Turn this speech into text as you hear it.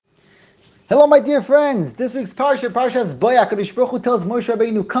Hello, my dear friends. This week's Parshas Boya, HaKadosh Baruch Hu tells Moshe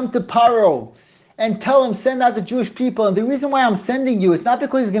Rabbeinu, come to Paro and tell him, send out the Jewish people. And the reason why I'm sending you, it's not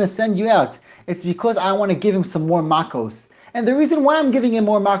because he's going to send you out. It's because I want to give him some more makos. And the reason why I'm giving him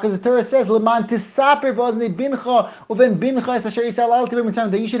more makos, the Torah says, Leman tisaper b'oznei bincha uven bincha es asher yisrael al tibim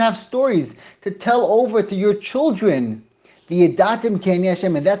mitzrayim, that you should have stories to tell over to your children. V'yedatim ki ani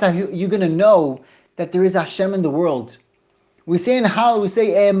Hashem, and that's how you're going to know that there is Hashem in the world. We say in Hal, we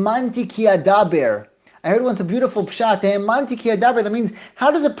say, E'emanti ki adaber. I heard once a beautiful pshat, E'emanti ki adaber. That means, how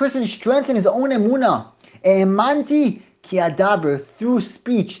does a person strengthen his own emunah? E'emanti ki adaber, through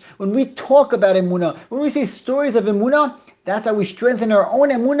speech. When we talk about emunah, when we say stories of emunah, that's how we strengthen our own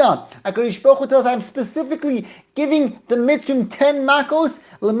emunah. HaKadosh Baruch Hu tells us, I'm specifically giving the mitzvah 10 makos,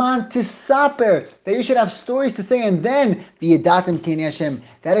 leman tisaper, that you should have stories to say, and then, v'yedatim ki ani Hashem.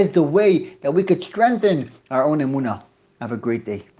 That is the way that we could strengthen our own emunah. Have a great day.